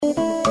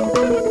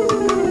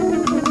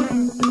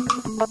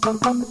Many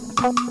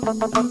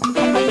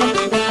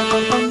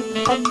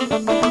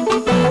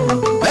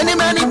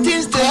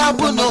things they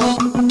happen, oh.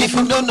 If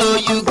you don't know,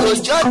 you go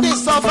just they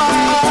suffer.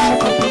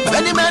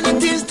 Many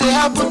things they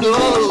happen,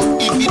 oh.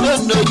 If you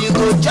don't know, you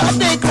go just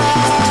they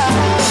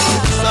cry.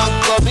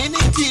 Some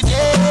community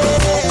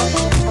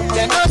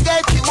they don't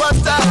get the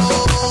water,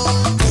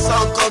 oh.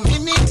 Some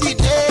community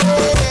they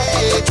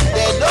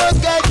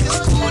don't get the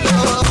school,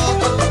 oh.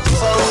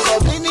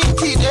 Some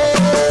community they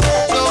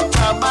don't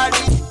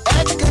primary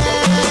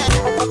healthcare,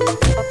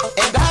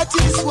 and that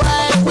is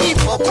why we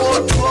for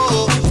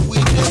control.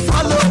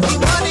 Follow the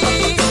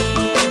money.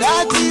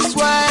 That is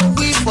why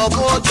we for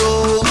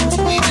Bodo.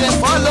 We can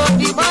follow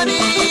the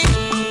money.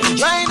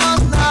 Join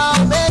us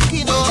now, make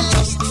it no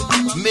lost.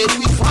 Make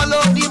we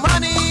follow the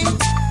money.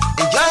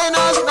 Join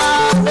us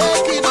now,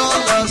 make it no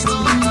lost.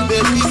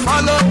 Make we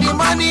follow the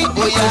money.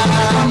 Oh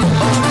yeah.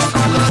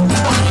 Follow the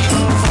money.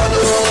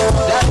 Follow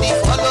daddy,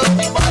 follow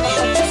the money.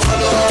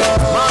 Follow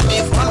mommy,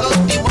 follow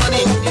the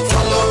money.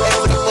 Follow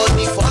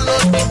everybody, follow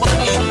the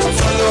money.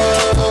 Follow.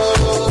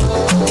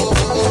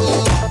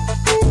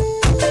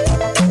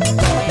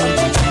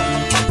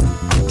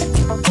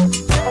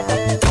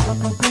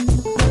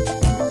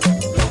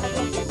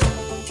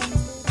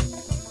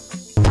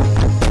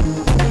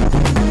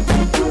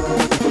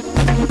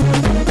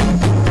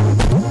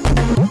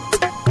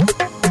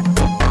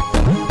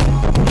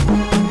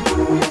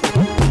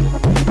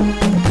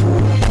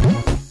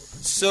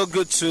 So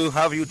good to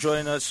have you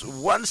join us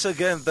once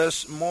again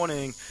this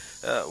morning.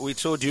 We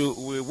told you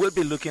we will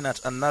be looking at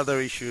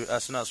another issue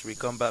as soon as we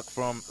come back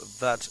from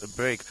that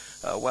break.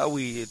 While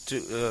we're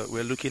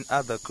looking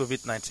at the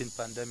COVID-19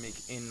 pandemic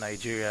in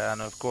Nigeria, and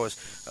of course,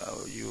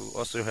 you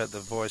also heard the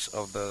voice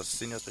of the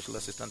Senior Special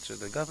Assistant to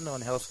the Governor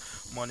on Health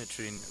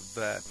Monitoring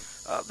there.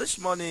 This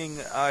morning,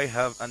 I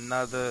have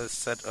another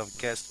set of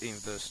guests in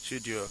the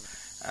studio,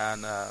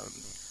 and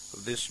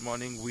this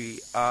morning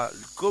we are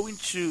going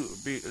to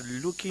be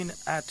looking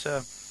at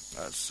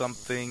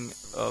something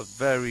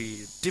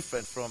very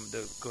different from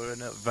the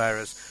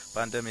coronavirus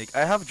pandemic.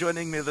 I have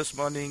joining me this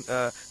morning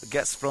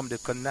guests from the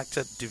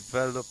Connected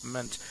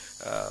Development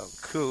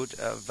Code.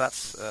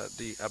 That's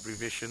the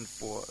abbreviation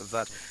for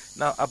that.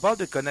 Now, about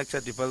the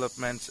Connected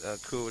Development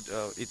Code,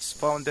 it's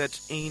founded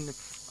in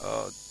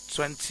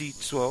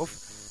 2012.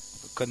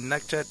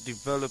 Connected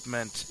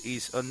Development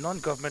is a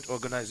non-government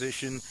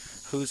organization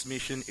whose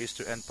mission is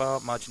to empower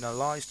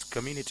marginalized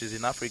communities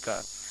in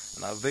Africa.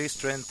 Now, they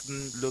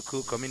strengthen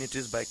local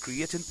communities by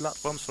creating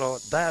platforms for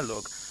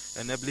dialogue,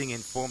 enabling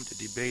informed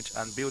debate,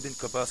 and building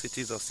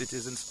capacities of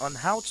citizens on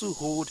how to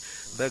hold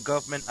the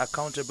government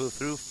accountable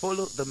through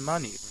Follow the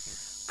Money.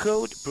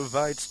 Code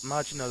provides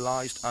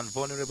marginalized and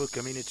vulnerable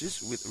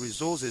communities with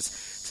resources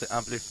to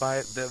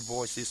amplify their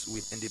voices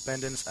with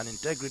independence and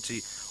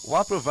integrity,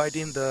 while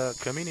providing the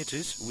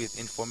communities with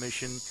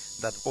information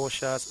that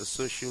ushers a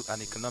social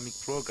and economic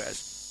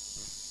progress.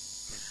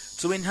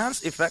 To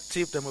enhance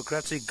effective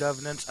democratic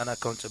governance and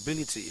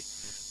accountability,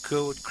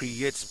 Code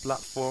creates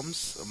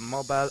platforms,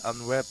 mobile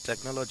and web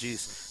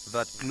technologies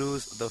that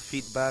close the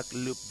feedback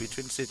loop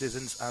between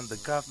citizens and the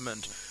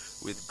government.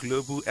 With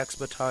global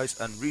expertise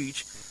and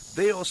reach,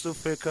 they also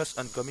focus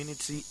on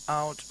community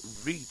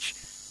outreach,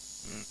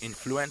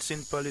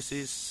 influencing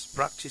policies,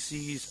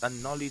 practices,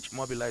 and knowledge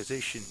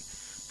mobilization.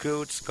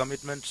 Code's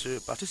commitment to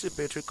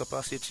participatory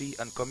capacity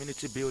and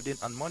community building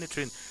and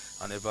monitoring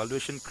and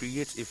evaluation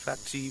creates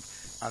effective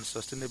and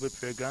sustainable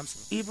programs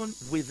even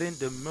within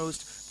the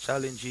most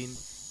challenging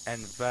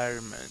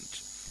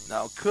environment.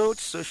 Now,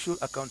 Code's social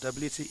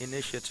accountability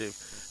initiative,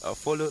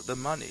 Follow the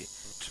Money,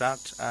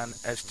 tracked an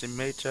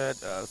estimated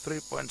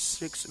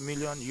 $3.6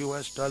 million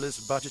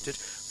budgeted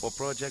for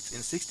projects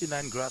in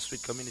 69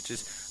 grassroots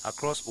communities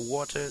across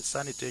water,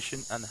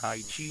 sanitation and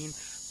hygiene,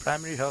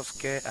 primary health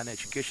care and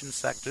education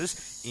sectors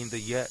in the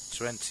year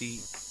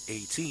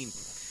 2018.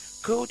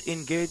 Code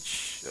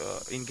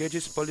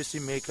engages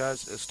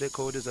policymakers,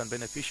 stakeholders and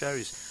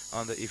beneficiaries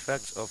on the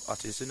effects of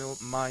artisanal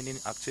mining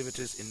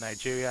activities in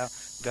Nigeria,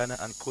 Ghana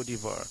and Cote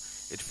d'Ivoire.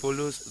 It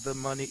follows the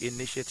Money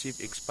initiative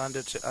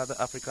expanded to other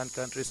African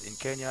countries in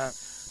Kenya,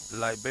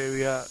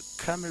 Liberia,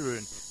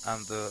 Cameroon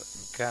and the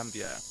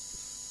Gambia.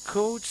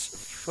 Code's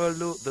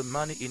Follow the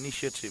Money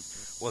initiative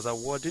was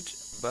awarded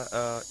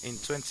in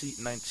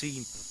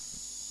 2019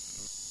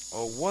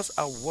 or was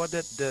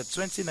awarded the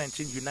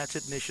 2019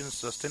 United Nations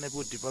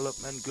Sustainable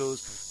Development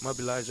Goals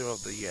Mobilizer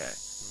of the Year.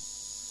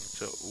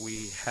 So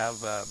we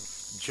have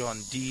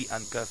John D.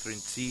 and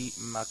Catherine T.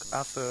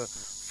 MacArthur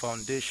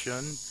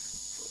Foundation,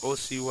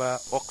 Osiwa,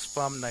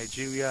 Oxfam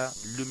Nigeria,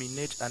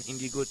 Luminate and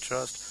Indigo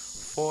Trust,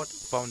 Ford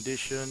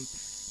Foundation,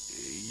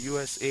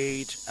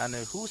 USAID, and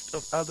a host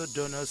of other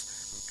donors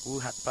who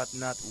had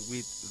partnered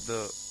with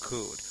the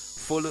Code.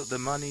 Follow the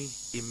Money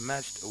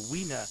emerged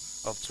winner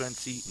of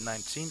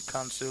 2019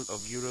 Council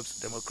of Europe's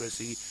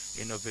Democracy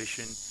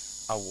Innovation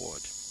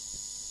Award.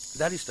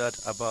 That is that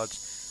about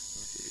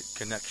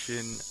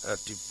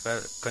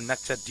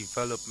connected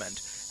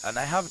development. And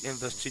I have in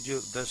the studio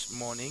this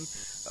morning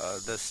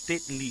the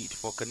state lead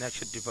for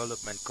Connected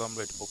Development,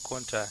 Comrade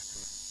Okonta.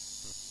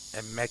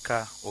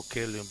 Emeka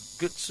Okelum.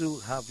 Good to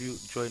have you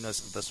join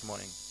us this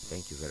morning.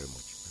 Thank you very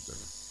much, my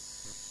brother.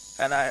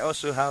 And I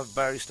also have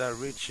Barrister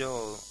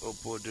Rachel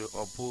Obodo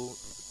Obu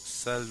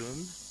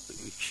Salum.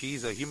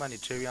 She's a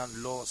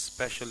humanitarian law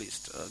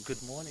specialist.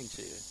 Good morning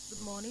to you.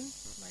 Good morning.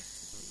 Nice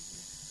to see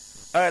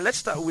you. All right, let's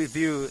start with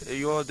you.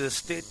 You're the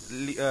state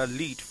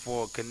lead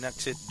for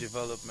Connected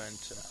Development.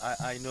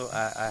 I know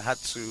I had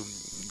to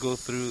go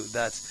through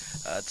that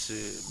to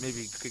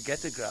maybe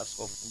get a grasp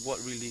of what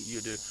really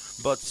you do.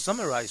 But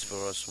summarize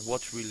for us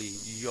what really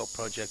your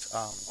projects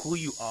are, who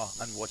you are,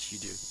 and what you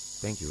do.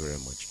 Thank you very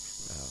much.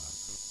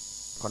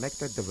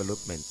 Connected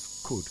Development,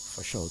 CODE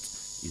for short,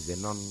 is a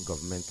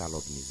non-governmental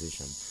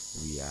organization.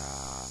 We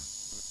are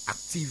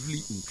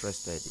actively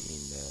interested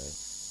in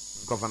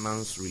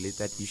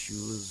governance-related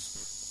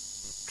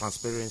issues,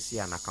 transparency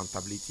and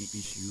accountability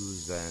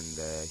issues, and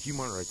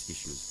human rights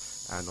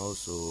issues. And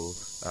also,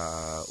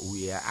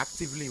 we are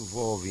actively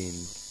involved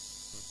in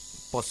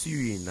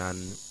pursuing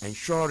and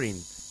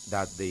ensuring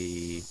that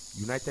the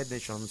United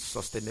Nations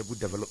Sustainable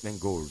Development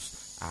Goals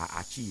are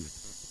achieved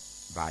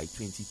by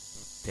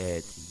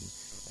 2030.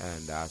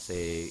 And as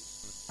a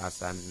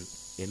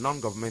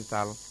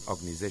non-governmental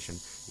organization,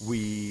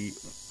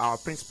 our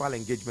principal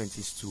engagement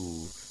is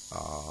to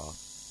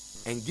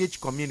engage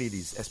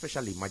communities,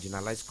 especially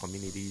marginalized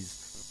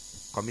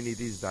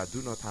communities that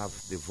do not have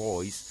the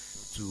voice,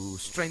 to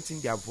strengthen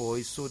their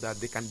voice so that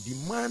they can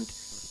demand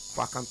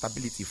for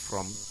accountability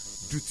from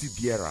duty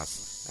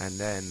bearers, and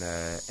then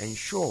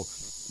ensure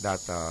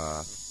that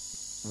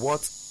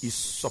what is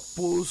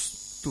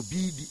supposed to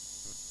be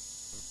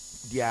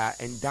their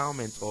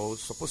endowment, or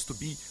supposed to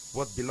be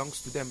what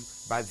belongs to them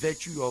by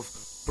virtue of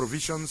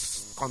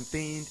provisions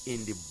contained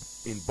in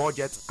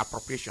budget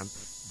appropriation,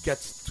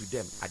 gets to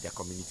them at their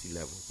community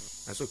level.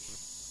 And so,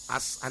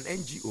 as an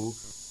NGO,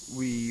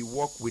 we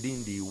work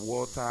within the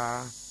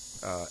water,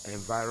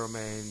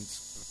 environment,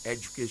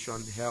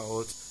 education,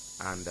 health,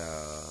 and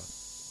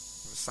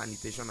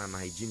sanitation and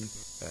hygiene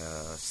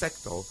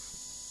sector.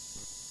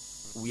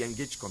 We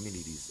engage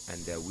communities,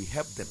 and we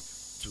help them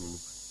to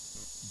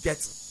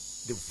get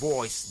the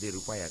voice they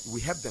require.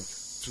 We help them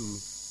to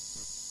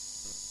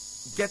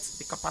get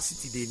the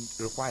capacity they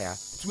require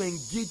to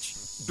engage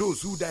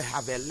those who they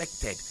have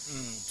elected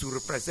to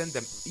represent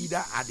them,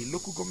 either at the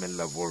local government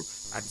level,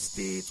 at the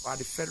state, or at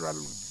the federal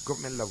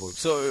government level.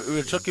 So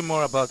we're talking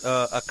more about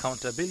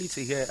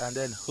accountability here, and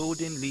then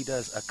holding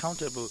leaders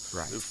accountable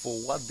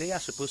for what they are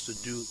supposed to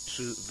do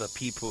to the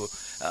people.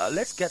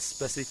 Let's get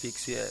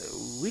specifics here.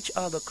 Which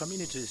are the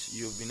communities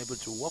you've been able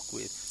to work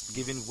with,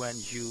 given when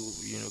you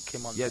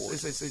came on board?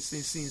 Yes,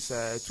 since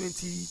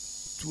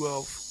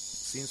 2012,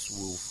 since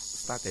we've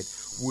started,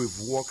 we've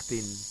worked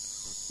in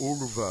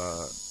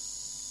over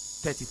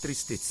 33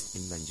 states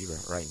in Nigeria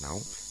right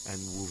now, and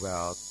we've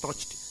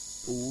touched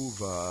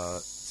over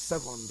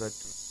 700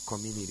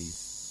 communities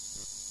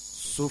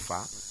so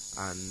far.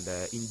 And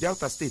in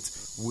Delta State,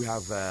 we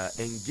have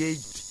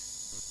engaged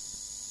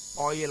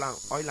oil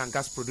and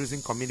gas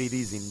producing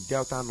communities in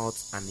Delta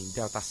North and in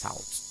Delta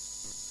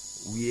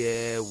South,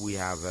 where we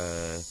have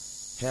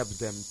helped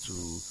them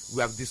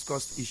we have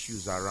discussed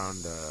issues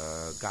around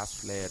gas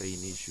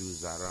flaring,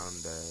 issues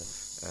around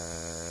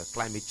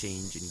climate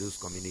change in those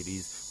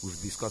communities.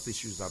 We've discussed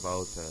issues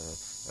about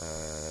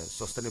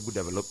sustainable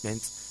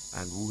development,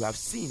 and we have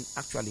seen,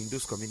 actually, in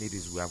those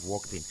communities we have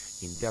worked in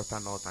Delta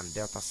North and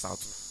Delta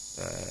South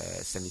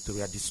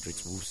senatorial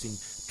districts, we've seen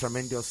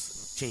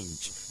tremendous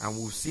change, and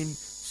we've seen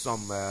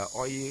some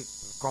oil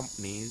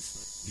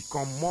companies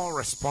become more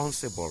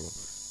responsible,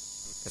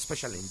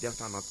 especially in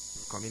Delta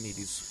North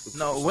communities.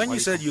 Now, when you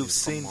said you've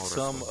seen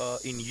some,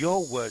 in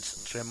your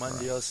words,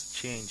 tremendous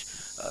change,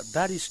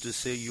 that is to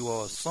say you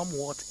are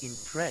somewhat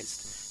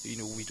impressed,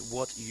 with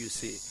what you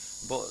say.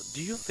 But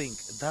do you think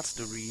that's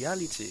the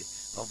reality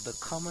of the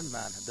common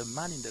man, the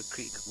man in the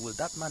creek? Will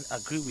that man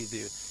agree with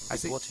you?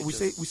 We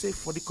say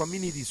for the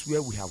communities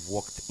where we have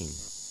worked in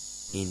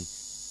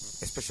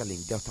especially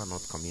in Delta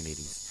North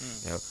communities,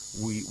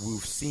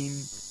 we've seen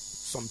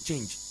some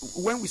change.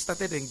 When we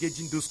started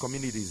engaging those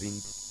communities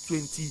in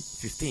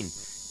 2015,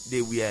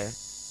 the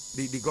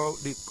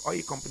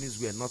oil companies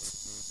were not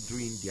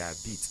doing their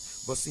bit.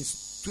 But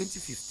since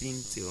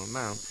 2015 till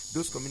now,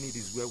 those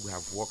communities where we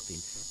have worked in,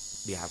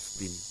 they have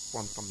been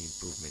quantum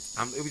improvement.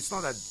 It's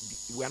not that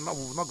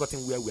we've not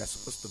gotten where we are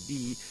supposed to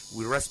be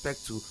with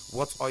respect to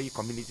what oil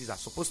communities are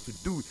supposed to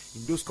do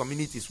in those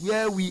communities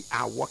where we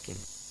are working,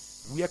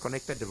 where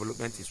Connected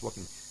Development is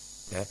working.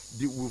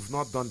 We've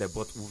not done that,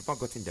 but we've not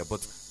gotten there,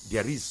 but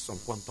there is some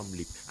quantum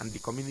leap, and the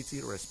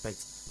community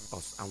respects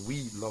us, and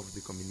we love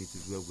the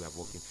communities where we are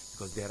working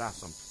because there are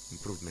some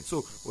improvements.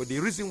 So the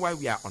reason why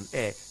we are on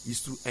air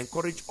is to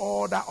encourage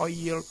other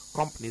oil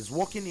companies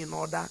working in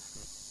other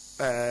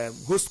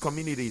host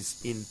communities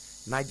in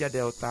Niger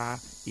Delta,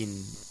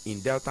 in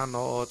Delta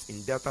North,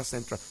 in Delta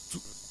Central, to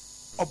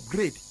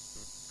upgrade.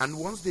 And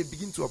once they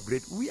begin to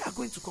upgrade, we are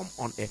going to come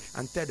on air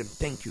and tell them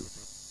thank you,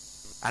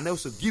 and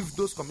also give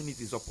those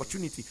communities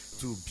opportunity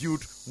to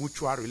build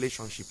mutual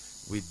relationship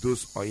with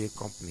those oil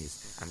companies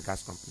and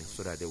gas companies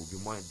so that there will be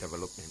more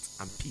development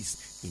and peace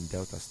in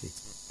Delta State.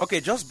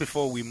 Okay, just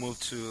before we move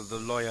to the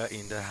lawyer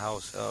in the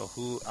house,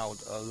 who I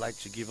would like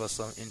to give us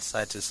some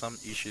insight to some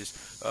issues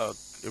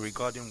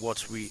regarding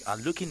what we are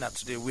looking at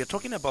today. We are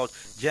talking about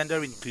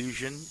gender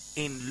inclusion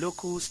in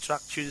local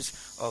structures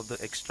of the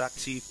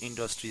extractive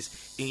industries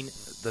in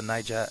the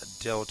Niger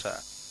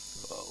Delta.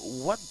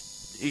 What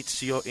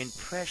is your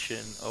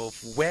impression of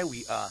where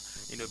we are,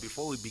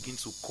 before we begin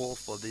to call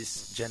for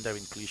this gender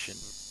inclusion?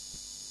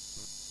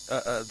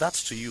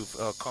 That's to you,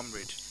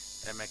 Comrade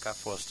Emeka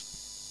first.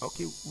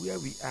 Okay, where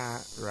we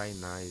are right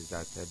now is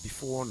that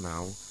before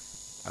now,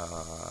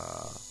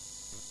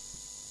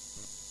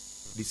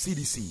 the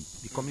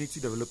CDC, the Community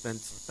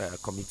Development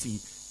Committee,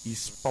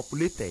 is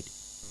populated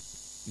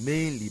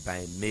mainly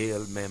by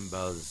male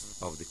members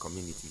of the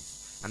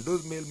communities. And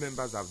those male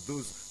members have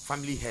those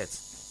family heads.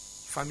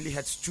 Family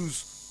heads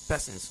choose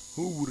persons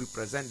who will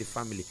represent the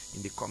family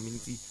in the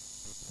Community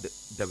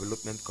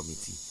Development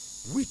Committee,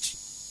 which,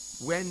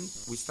 when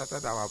we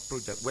started our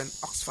project, when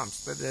Oxfam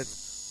started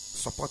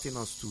supporting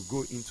us to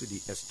go into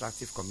the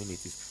extractive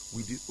communities,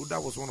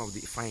 that was one of the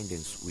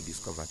findings we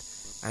discovered.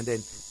 And then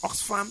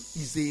Oxfam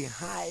is a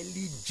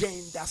highly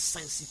gender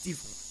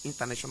sensitive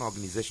international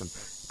organization,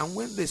 and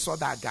when they saw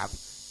that gap,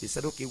 they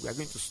said, okay, we are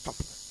going to stop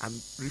and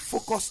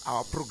refocus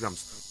our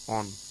programs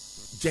on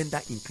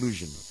gender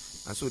inclusion.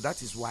 And so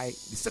that is why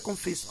the second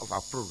phase of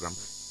our program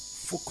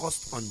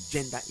focused on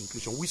gender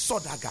inclusion. We saw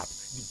that gap.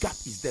 The gap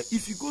is there.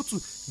 If you go to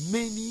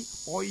many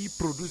oil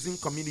producing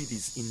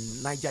communities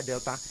in Niger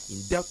Delta,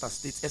 in Delta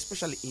State,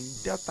 especially in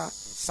Delta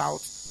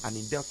South and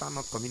in Delta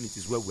North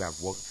communities where we have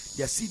worked,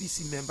 their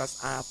CDC members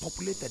are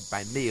populated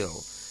by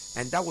male.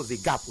 And that was a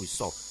gap we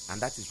saw. And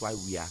that is why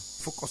we are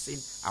focusing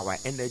our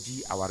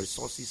energy, our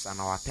resources, and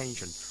our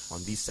attention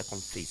on this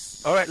second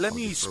phase. All right, let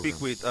me speak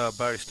with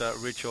Barrister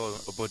Rachel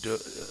Obodo.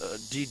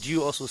 Did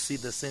you also see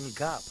the same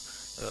gap,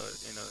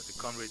 the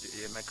Comrade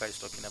Emeka is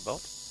talking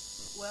about?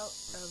 Well,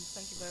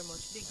 thank you very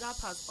much. The gap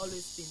has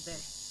always been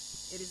there.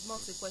 It is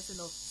not a question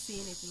of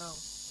seeing it now.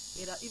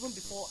 Even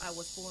before I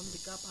was born,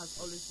 the gap has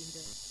always been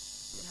there.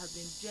 There has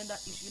been gender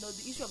issue.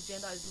 The issue of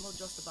gender is not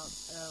just about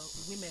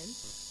women.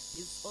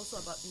 It's also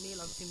about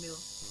male and female,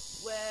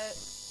 where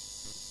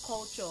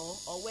culture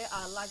or where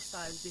our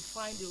lifestyles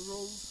define the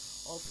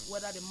roles of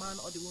whether the man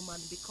or the woman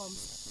becomes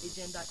a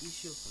gender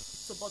issue.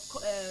 So, but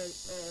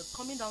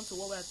coming down to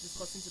what we're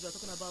discussing today, we're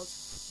talking about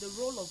the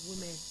role of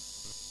women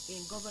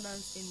in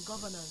governance,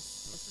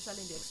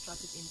 especially in the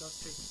extractive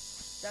industry.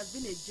 There's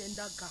been a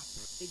gender gap,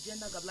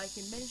 like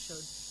you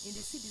mentioned, in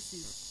the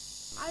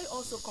CDCs. I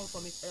also come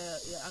from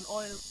an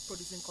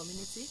oil-producing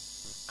community,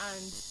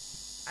 and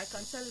I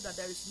can tell you that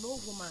there is no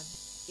woman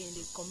in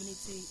the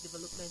community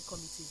development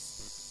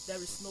committees.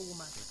 There is no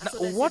woman. And now,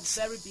 so there's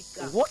a very big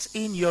gap. What,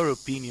 in your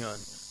opinion,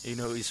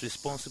 is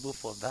responsible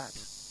for that?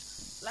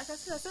 Like I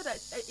said that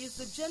it's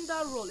the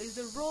gender role, it's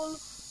the role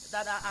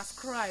that are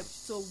ascribed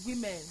to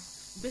women,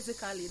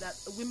 basically, that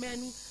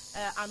women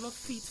are not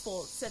fit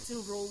for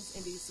certain roles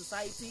in the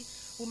society.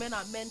 Women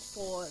are meant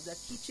for the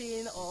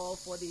kitchen or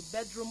for the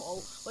bedroom,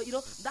 but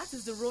that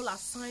is the role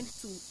assigned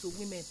to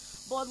women.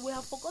 But we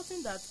have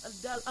forgotten that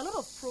there are a lot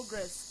of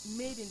progress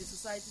made in the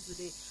society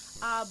today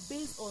are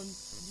based on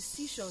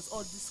decisions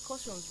or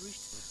discussions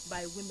reached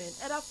by women,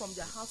 either from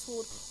their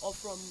household or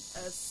from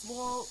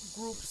small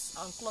groups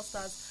and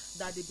clusters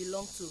that they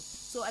belong to.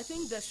 So I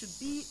think there should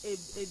be a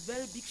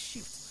very big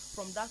shift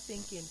from that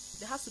thinking.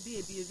 There has to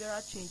be a behavioral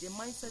change, a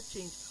mindset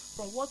change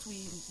from what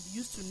we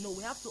used to know.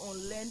 We have to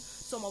unlearn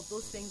some of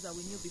those things that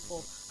we knew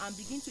before and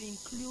begin to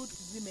include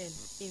women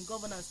in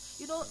governance.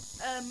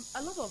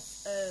 A lot of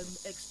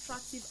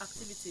extractive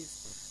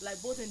activities, like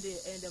both in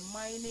the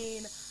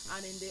mining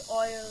and in the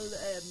oil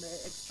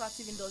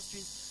extractive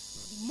industries,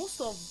 most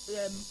of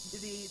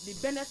the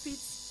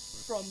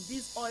benefits from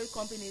these oil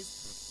companies,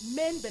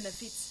 men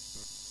benefit.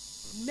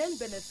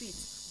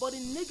 But the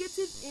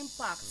negative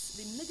impacts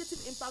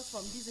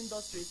from these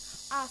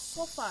industries are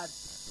suffered.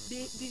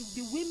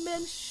 The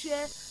women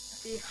share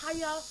a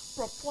higher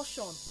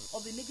proportion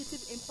of the negative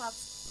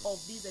impacts of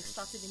these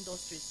extractive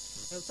industries.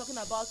 We're talking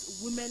about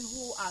women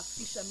who are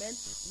fishermen,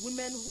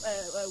 women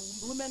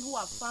who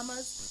are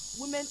farmers,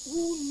 women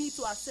who need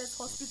to access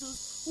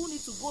hospitals, who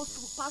need to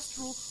pass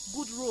through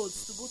good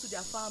roads to go to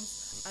their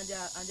farms and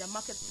their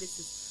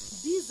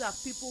marketplaces. These are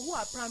people who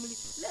are primarily,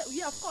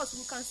 of course,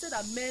 we can say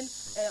that men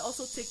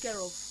also take care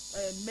of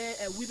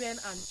women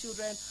and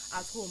children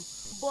at home.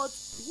 But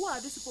who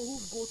are these people who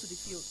go to the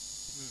field?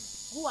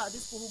 Who are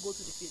these people who go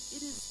to the field?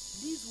 It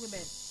is these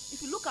women. If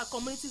you look at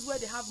communities where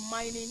they have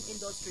mining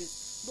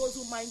industries, those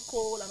who mine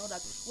coal and all that,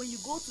 when you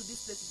go to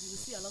these places, you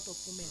will see a lot of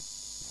women.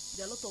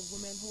 There are a lot of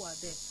women who are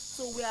there.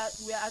 So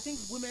I think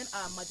women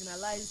are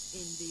marginalized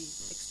in the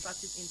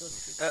extractive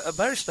industry.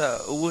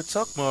 Barrister, we'll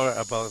talk more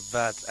about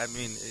that. I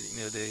mean,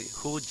 the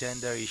whole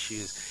gender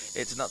issues,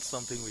 it's not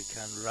something we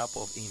can wrap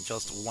up in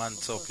just one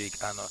topic.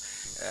 And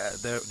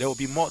there will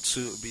be more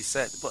to be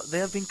said. But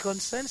there have been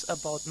concerns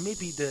about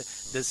maybe the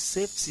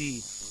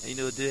safety,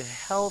 the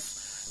health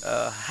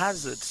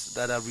hazards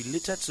that are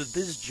related to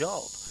this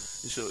job.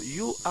 So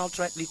you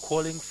outrightly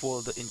calling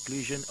for the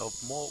inclusion of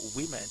more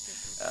women.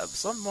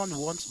 Someone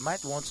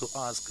might want to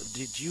ask,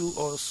 did you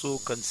also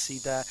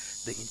consider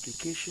the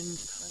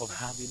implications of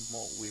having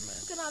more women?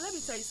 Okay, now let me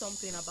tell you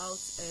something about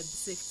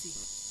safety.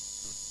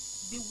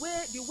 The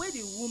way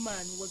the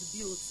woman was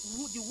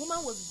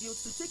built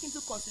to take into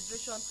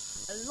consideration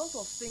a lot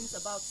of things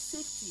about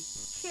safety,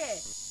 care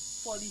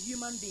for the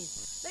human being.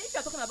 Now, if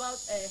you're talking about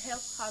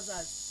health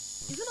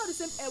hazards, is it not the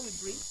same air we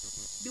breathe?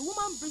 The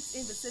woman breathes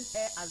in the same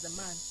air as the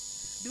man.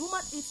 The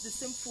woman eats the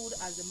same food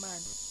as the man.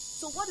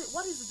 So what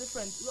is the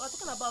difference? You are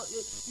talking about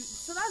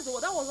so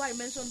that was why I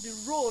mentioned the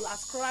role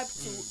ascribed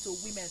to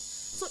women.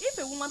 So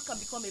if a woman can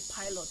become a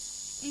pilot,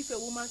 if a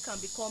woman can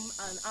become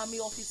an army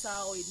officer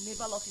or a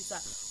naval officer,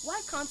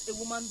 why can't a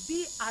woman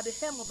be at the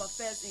helm of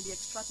affairs in the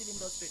extractive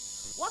industry?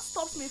 What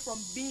stops me from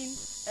being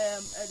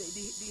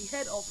the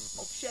head of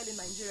Shell in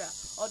Nigeria,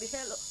 or the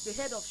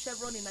head of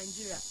Chevron in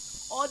Nigeria,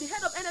 or the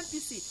head of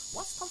NNPC?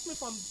 What stops me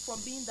from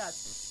being that?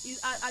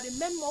 Are the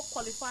men more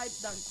qualified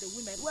than the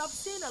women? We have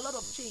seen a lot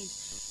of change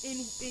in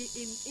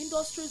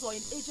industries or in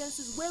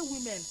agencies where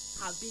women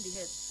have been the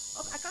head.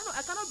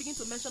 I cannot begin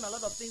to mention a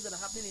lot of things that are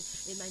happening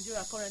in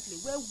Nigeria currently,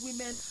 where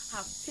women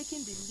have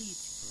taken the lead,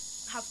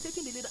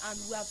 and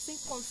we have seen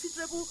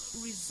considerable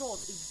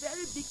results, a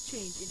very big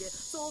change in there.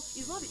 So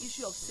it's not the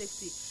issue of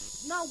safety.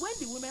 Now, when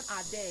the women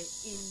are there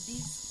in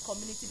these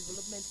community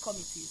development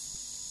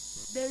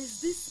committees, there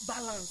is this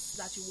balance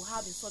that you will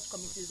have in such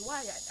committees.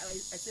 Why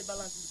I say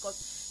balance is because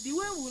the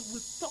way we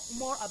talk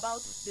more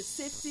about the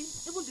safety,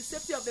 even the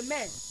safety of the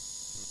men.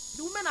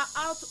 The women are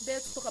out there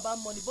to talk about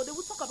money, but they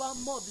will talk about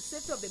more the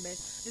safety of the men,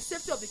 the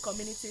safety of the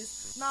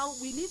communities. Now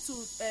we need to,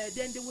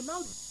 then they will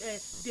now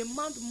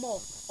demand more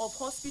of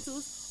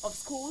hospitals, of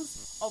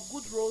schools, of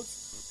good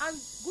roads, and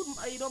good,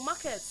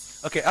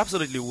 markets. Okay,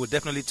 absolutely. We'll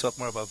definitely talk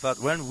more about that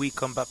when we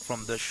come back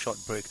from the short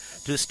break.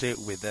 Do stay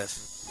with us.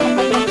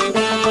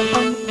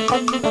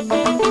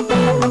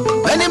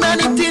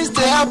 Many things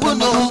they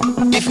happen, oh.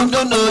 If you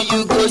don't know,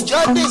 you go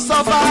just they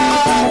suffer.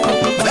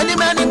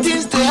 Many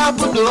things they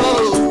happen,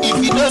 oh.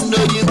 If you don't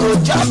know, you go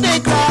just they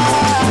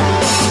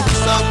cry.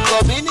 Some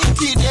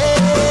community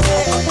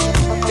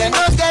they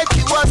don't get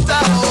the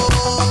water, oh.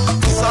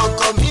 Some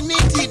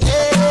community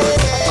they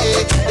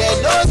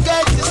don't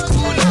get the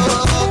school,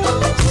 oh.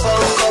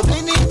 Some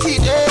community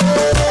they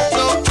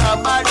don't have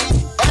married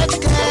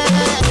healthcare,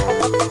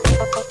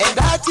 and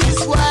that is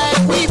why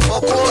we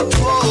for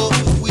control.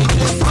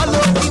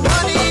 Follow the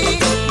money.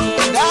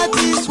 That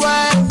is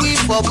why we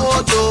for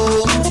Bodo.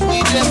 We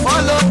dey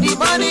follow the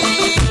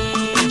money.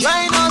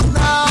 Join us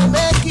now,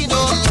 make it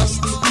us.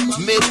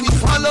 Make we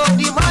follow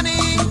the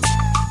money.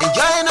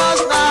 Join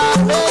us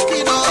now, make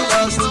it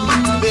us.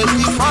 Make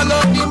we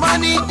follow the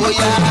money. Oh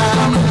yeah,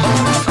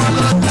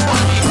 follow the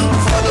money.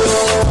 Follow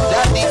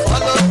daddy,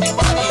 follow the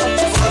money.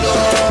 Follow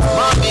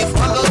mommy,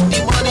 follow the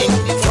money.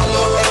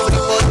 Follow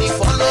everybody,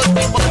 follow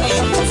the money.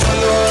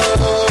 Follow.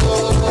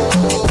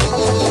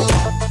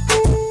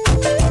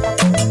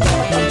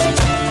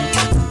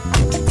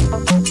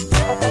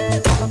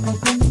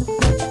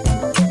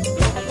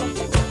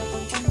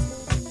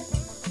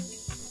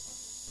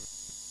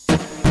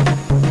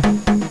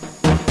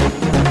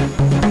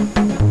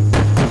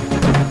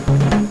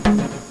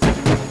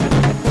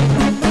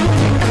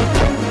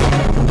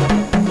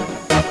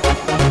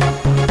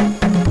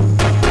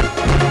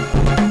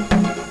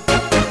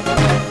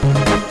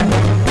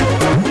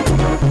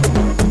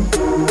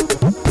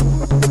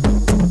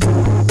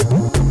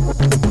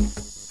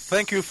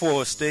 Thank you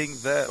for staying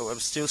there. I'm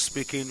still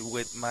speaking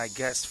with my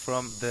guest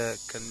from the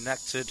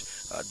Connected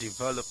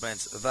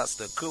Developments. That's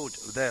the code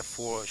there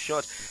for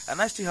short.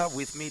 And I still have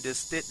with me the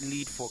state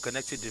lead for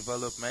Connected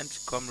Development,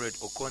 Comrade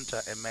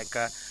Okonta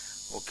Emeka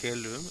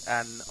Okelu,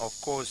 and of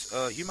course,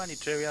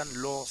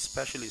 humanitarian law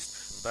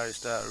specialist,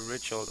 Barrister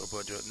Rachel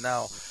Obodo.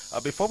 Now,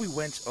 before we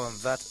went on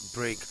that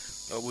break,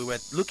 we were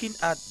looking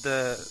at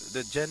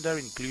the gender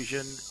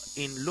inclusion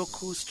in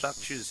local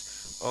structures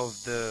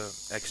of the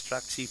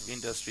extractive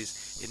industries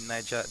in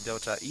Niger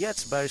Delta.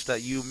 Yet, Barrister,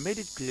 you made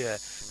it clear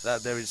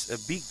that there is a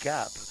big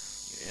gap,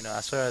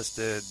 as far as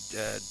the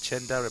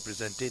gender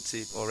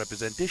representative or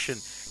representation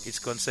is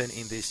concerned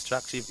in the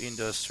extractive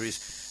industries.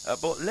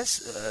 But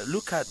let's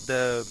look at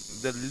the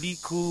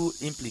legal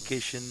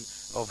implication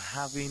of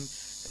having,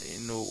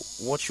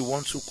 what you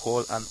want to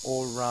call an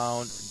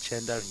all-round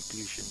gender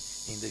inclusion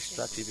in the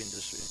extractive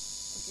industry.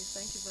 Okay,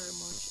 thank you very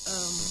much.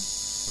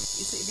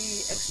 You see,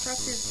 the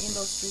Extractive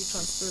Industry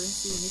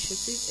Transparency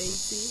Initiative,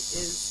 AIT,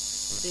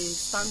 is the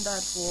standard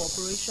for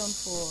operation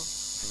for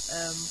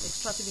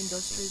extractive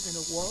industries in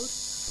the world,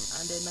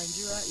 and then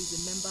Nigeria is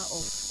a member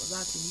of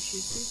that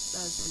initiative.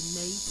 That's the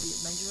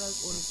NAITI.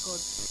 Nigeria's own is called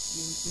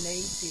the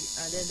NAITI,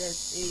 and then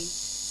there's a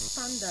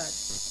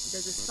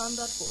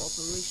standard for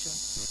operation.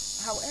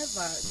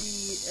 However,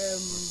 the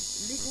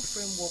legal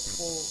framework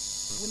for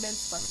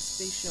women's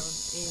participation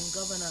in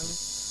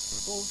governance,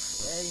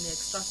 both in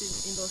extractive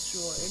industry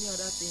or any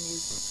other thing,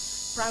 is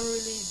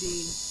primarily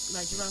the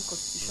Nigerian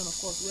Constitution, of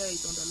course, where it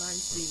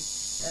underlines the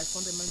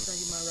fundamental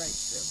human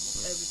rights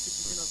of every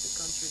citizen of the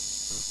country.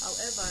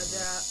 However,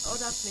 there are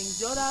other things,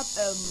 the other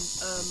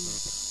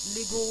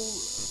legal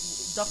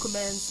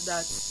documents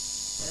that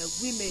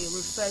we may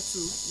refer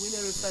to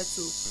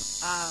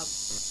are,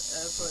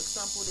 for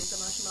example, the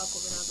International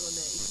Covenant on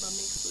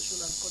Economic,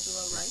 Social and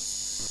Cultural Rights.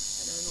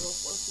 And then of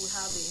course we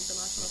have the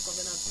International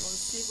Covenant on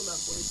Civil and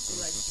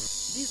Political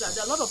Rights.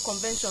 There are a lot of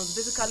conventions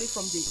basically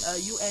from the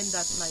UN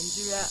that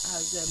Nigeria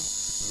has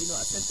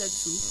assented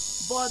to,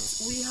 but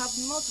we have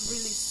not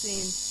really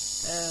seen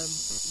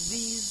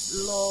these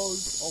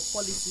laws or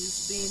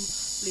policies being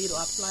played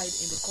or applied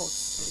in the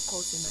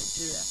courts in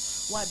Nigeria.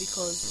 Why?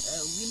 Because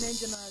women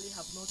generally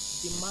have not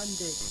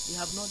demanded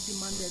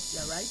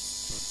their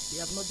rights. They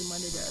have not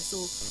demanded their rights.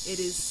 So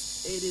it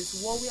is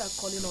what we are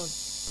calling on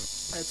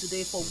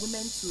today, for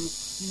women to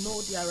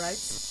know their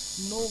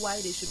rights, know why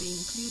they should be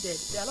included.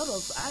 There are a lot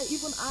of I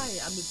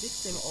am a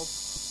victim of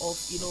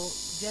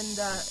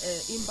gender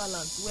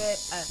imbalance, where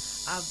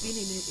I've been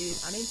in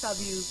an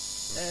interview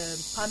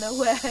panel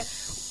where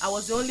I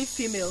was the only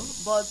female,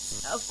 but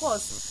of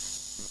course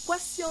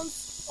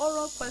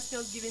oral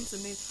questions given to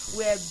me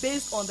were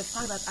based on the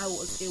fact that I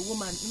was a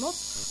woman,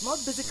 not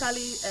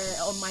basically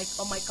on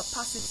my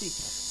capacity.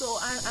 So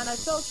and I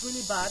felt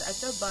really bad. I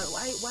felt bad.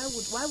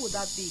 Why would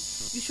that be?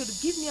 You should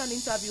give me an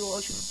interview,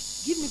 or should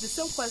give me the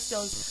same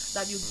questions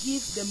that you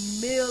give the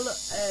male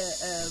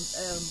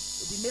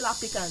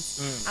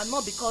applicants, and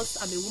not because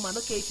I'm a woman.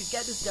 Okay, if you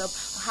get this job,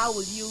 how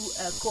will you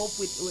cope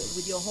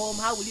with your home?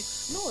 How will you?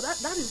 No,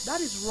 that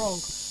is wrong.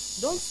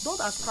 Don't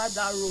ascribe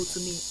that role to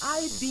me.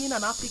 I being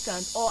an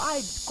applicant, or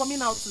I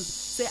coming out to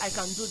say I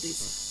can do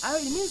this,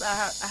 it means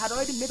I had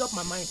already made up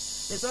my mind.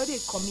 There's already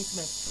a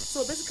commitment.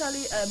 So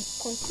basically,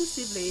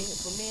 conclusively,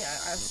 for me,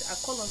 I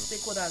call on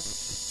stakeholders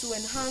to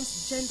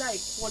enhance gender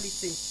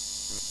equality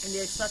in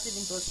the extractive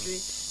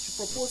industry, to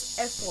propose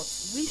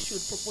efforts. We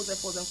should propose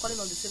efforts. I'm calling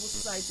on the civil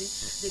society,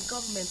 the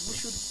government. We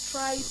should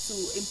try to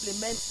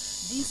implement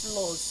these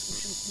laws.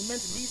 We should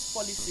implement these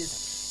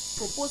policies.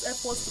 Propose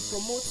efforts to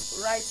promote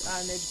rights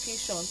and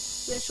education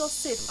to ensure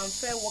safe and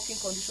fair working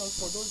conditions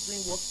for those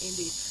doing work in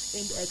the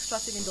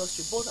extractive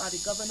industry, both at the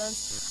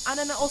governance and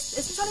then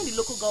also, especially in the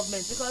local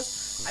government, because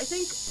I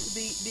think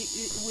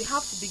we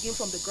have to begin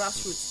from the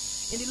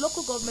grassroots. In the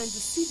local government,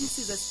 the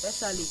CDCs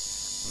especially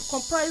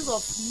comprised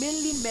of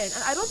mainly men,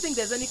 and I don't think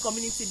there's any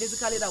community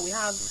basically that we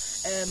have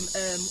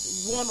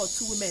one or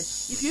two women.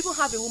 If you even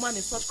have a woman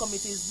in such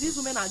committees, these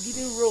women are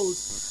given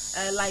roles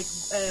like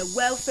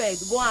welfare,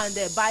 go and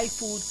buy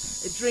food,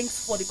 drinks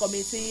for the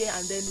committee,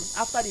 and then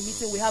after the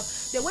meeting we have.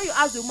 Then when you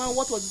ask the woman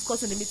what was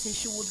discussed in the meeting,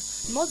 she would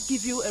not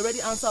give you a ready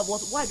answer of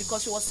why,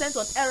 because she was sent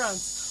on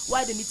errands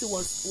while the meeting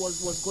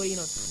was going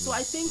on. So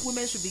I think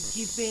women should be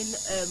given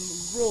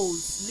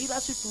roles,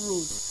 leadership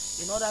roles,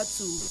 in order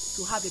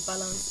to have a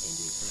balance in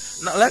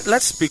this. Now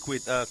let's speak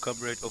with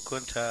Comrade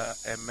Okonta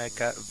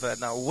Emeka.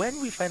 Now,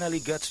 when we finally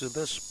get to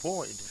this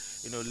point,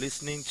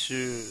 listening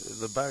to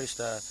the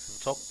barrister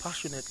talk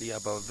passionately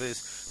about this,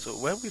 so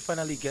when we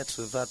finally get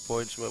to that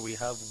point where we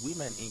have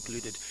women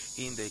included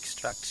in the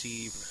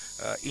extractive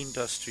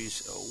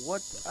industries,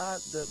 what are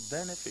the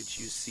benefits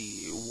you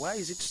see? Why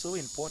is it so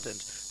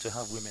important to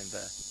have women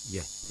there?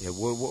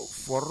 Well,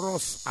 for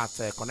us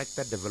at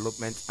Connected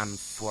Development, and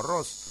for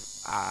us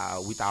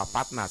with our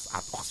partners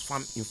at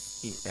Oxfam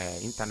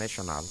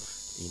International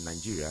in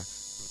Nigeria,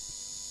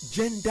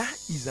 gender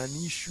is an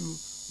issue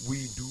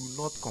we do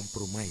not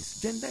compromise.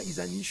 Gender is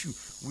an issue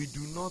we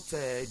do not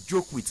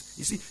joke with.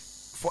 You see,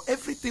 for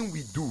everything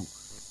we do,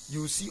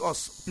 you see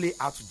us play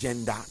out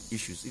gender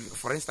issues.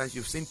 For instance,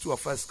 you've seen two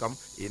of us come,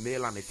 a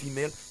male and a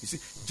female. You see,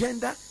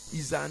 gender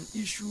is an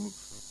issue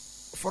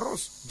for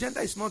us.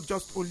 Gender is not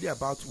just only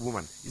about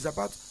woman. It's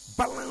about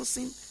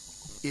balancing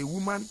a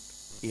woman,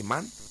 a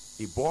man,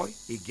 a boy,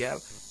 a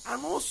girl,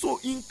 and also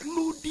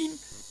including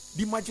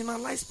the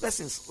marginalized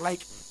persons,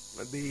 like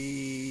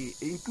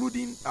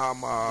including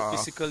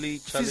physically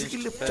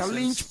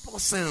challenged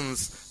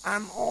persons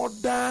and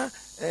other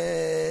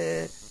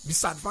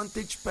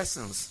disadvantaged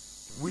persons,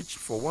 which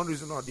for one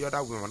reason or the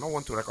other we will not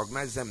want to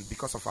recognize them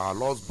because of our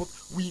laws, but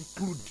we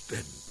include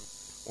them.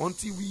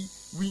 Until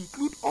we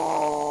include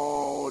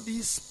all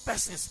these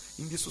persons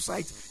in the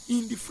society,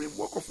 in the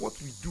framework of what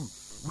we do,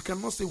 we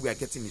cannot say we are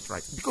getting it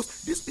right, because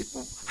these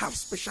people have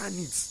special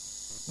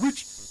needs,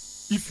 which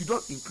if you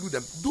don't include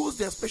them,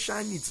 their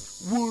special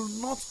needs will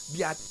not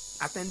be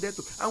attended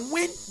to. And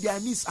when their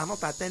needs are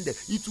not attended,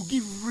 it will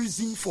give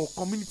reason for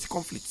community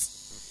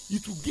conflicts.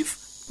 It will give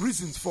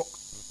reasons for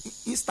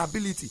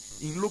instability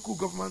in local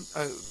government,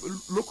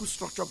 local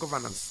structure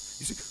governance.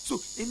 You see,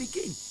 so and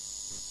again,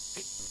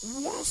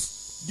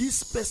 once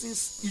these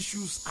persons'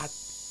 issues are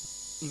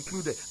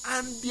included,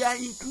 and they are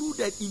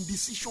included in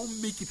decision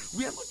making,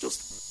 we are not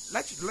just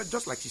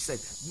like she said,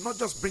 not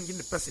just bringing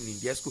the person in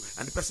the school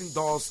and the person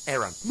does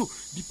errand. No,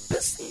 the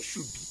person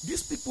should be,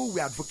 these people we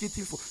are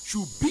advocating for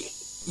should be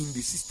in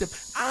the system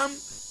and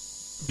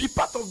be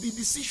part of the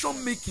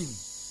decision making.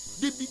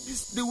 They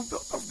will be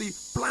part of the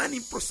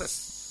planning process.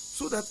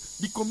 so that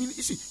the community,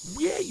 you see,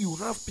 where you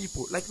have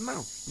people like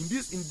now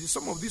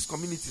some of these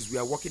communities we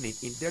are working in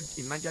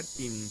Niger,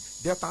 in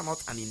Delta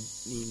North and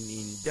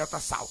in Delta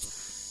South,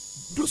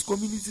 those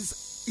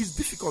communities is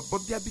difficult,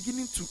 but they are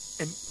beginning to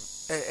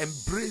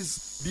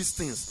embrace these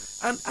things.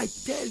 And I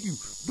tell you,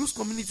 those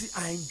communities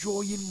are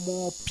enjoying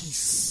more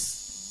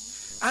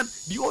peace. And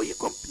the oil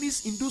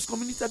companies in those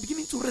communities are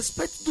beginning to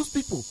respect those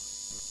people.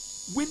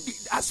 When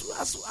as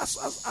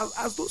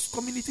those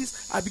communities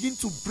are beginning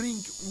to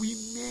bring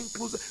women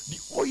closer, the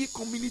oil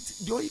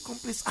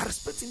companies are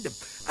respecting them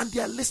and they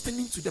are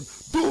listening to them.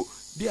 Though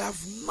they have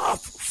not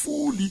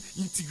fully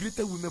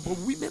integrated women, but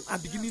women are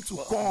beginning to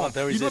come. But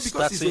there is a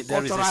starting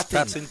point.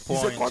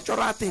 It's a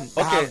cultural thing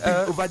that has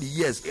been over the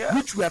years,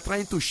 which we are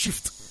trying to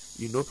shift.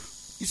 You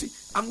see,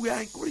 and we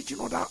are encouraging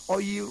other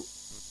oil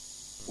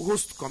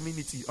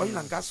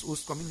and gas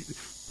host community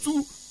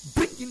to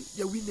bring in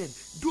their women.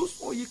 Those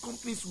oil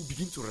companies will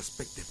begin to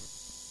respect them.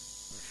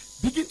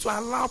 Begin to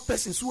allow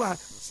persons who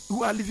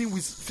are living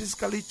with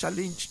physically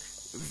challenged,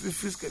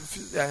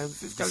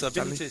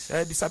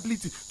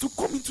 disability to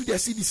come into their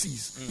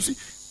CDCs. You see,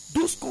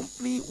 those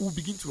companies will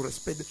begin to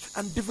respect them,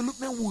 and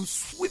development will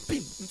sweep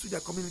in into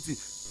their community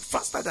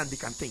faster than they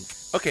can think.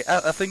 Okay,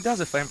 I think that's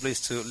a fine place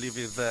to leave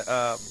it there.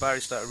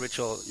 Barrister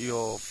Rachel,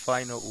 your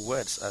final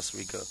words as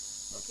we go.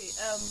 Okay,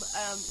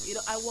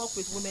 I work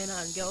with women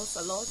and girls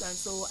a lot, and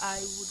so I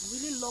would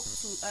really love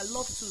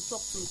to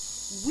talk to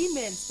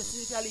women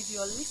specifically. If you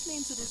are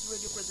listening to this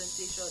radio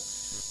presentation,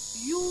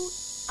 you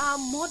are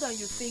more than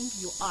you think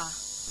you are.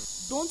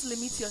 Don't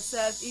limit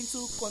yourself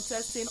into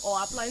contesting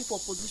or applying for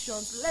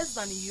positions less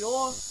than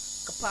your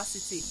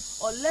capacity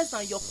or less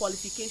than your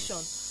qualification.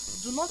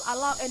 Do not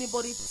allow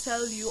anybody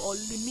tell you or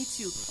limit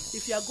you.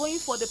 If you are going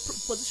for the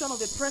position of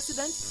a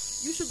president,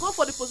 you should go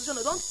for the position.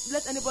 Don't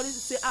let anybody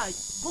say,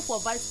 go for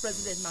vice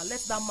president now.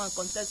 Let that man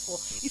contest for.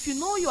 If you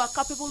know you are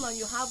capable and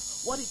you have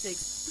what it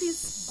takes,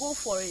 please go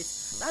for it.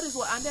 That is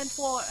what. And then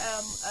for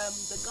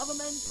the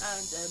government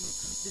and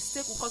the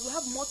stake, because we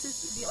have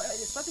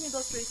the starting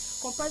industry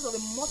comprised of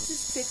a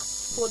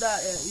multi-stakeholder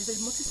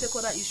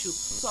issue.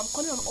 So I'm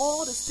calling on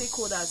all the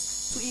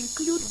stakeholders to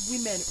include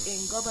women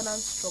in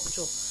governance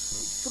structure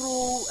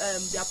through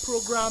their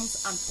programs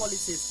and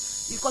policies,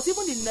 because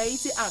even the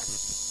Naiti Act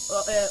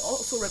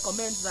also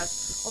recommends that,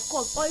 of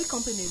course, oil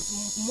companies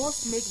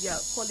must make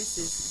their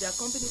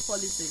company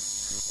policies,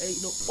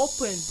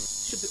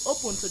 should be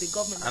open to the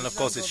government. And of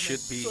course, it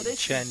should be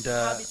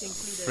gender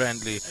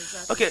friendly.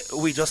 Exactly. Okay,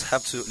 we just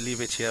have to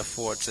leave it here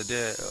for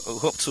today. We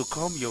hope to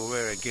come your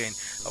way again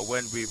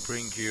when we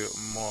bring you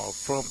more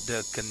from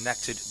the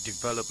Connected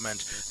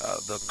Development,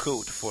 the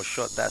code for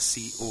short, that's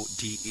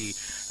CODE.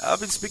 I've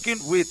been speaking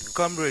with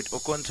Comrade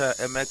Okonta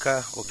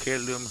Emeka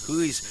Okelum, who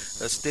is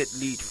a state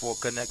lead for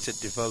Connected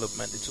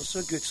Development. It's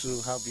also good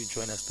to have you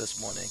join us this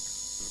morning.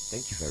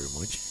 Thank you very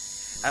much.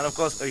 And of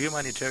course, a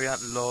humanitarian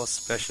law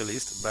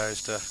specialist,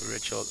 Barrister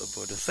Rachel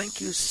Obodo.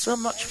 Thank you so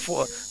much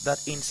for that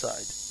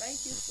insight.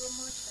 Thank you so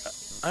much. Thank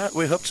you. All right,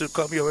 we hope to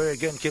come your way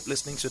again. Keep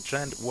listening to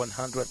Trend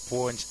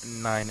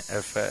 100.9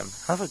 FM.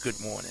 Have a good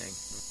morning.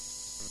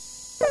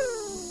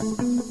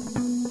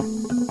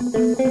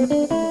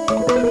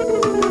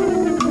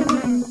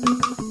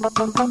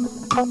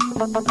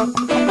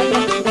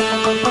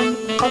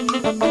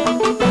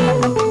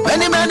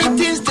 Many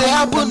things they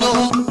happen,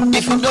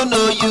 if you don't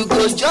know, you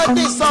go just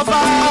they suffer.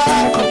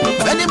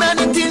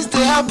 Many things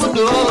they happen,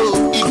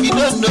 if you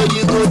don't know,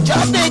 you go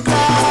just they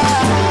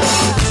cry.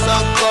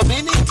 Some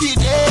community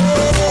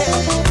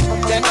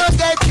they don't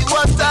get the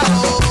water.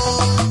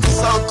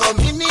 Some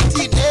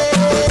community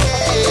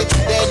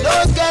they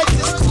don't get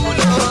the school.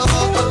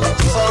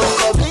 Some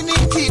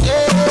community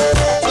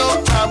no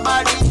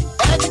primary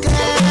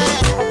healthcare,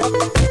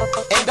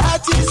 and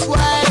that is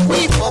why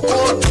we for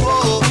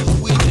control.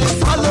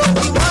 Follow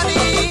the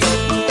money,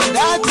 and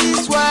that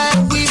is why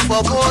we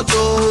for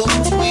Moto.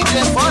 We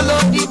can follow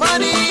the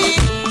money.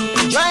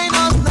 Join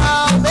us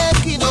now,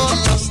 make it all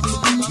lost.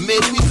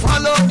 Make we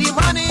follow the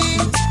money.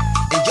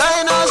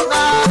 Join us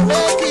now,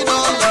 make it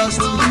all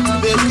lost.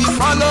 Make we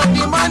follow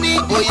the money.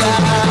 Oh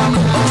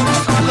yeah.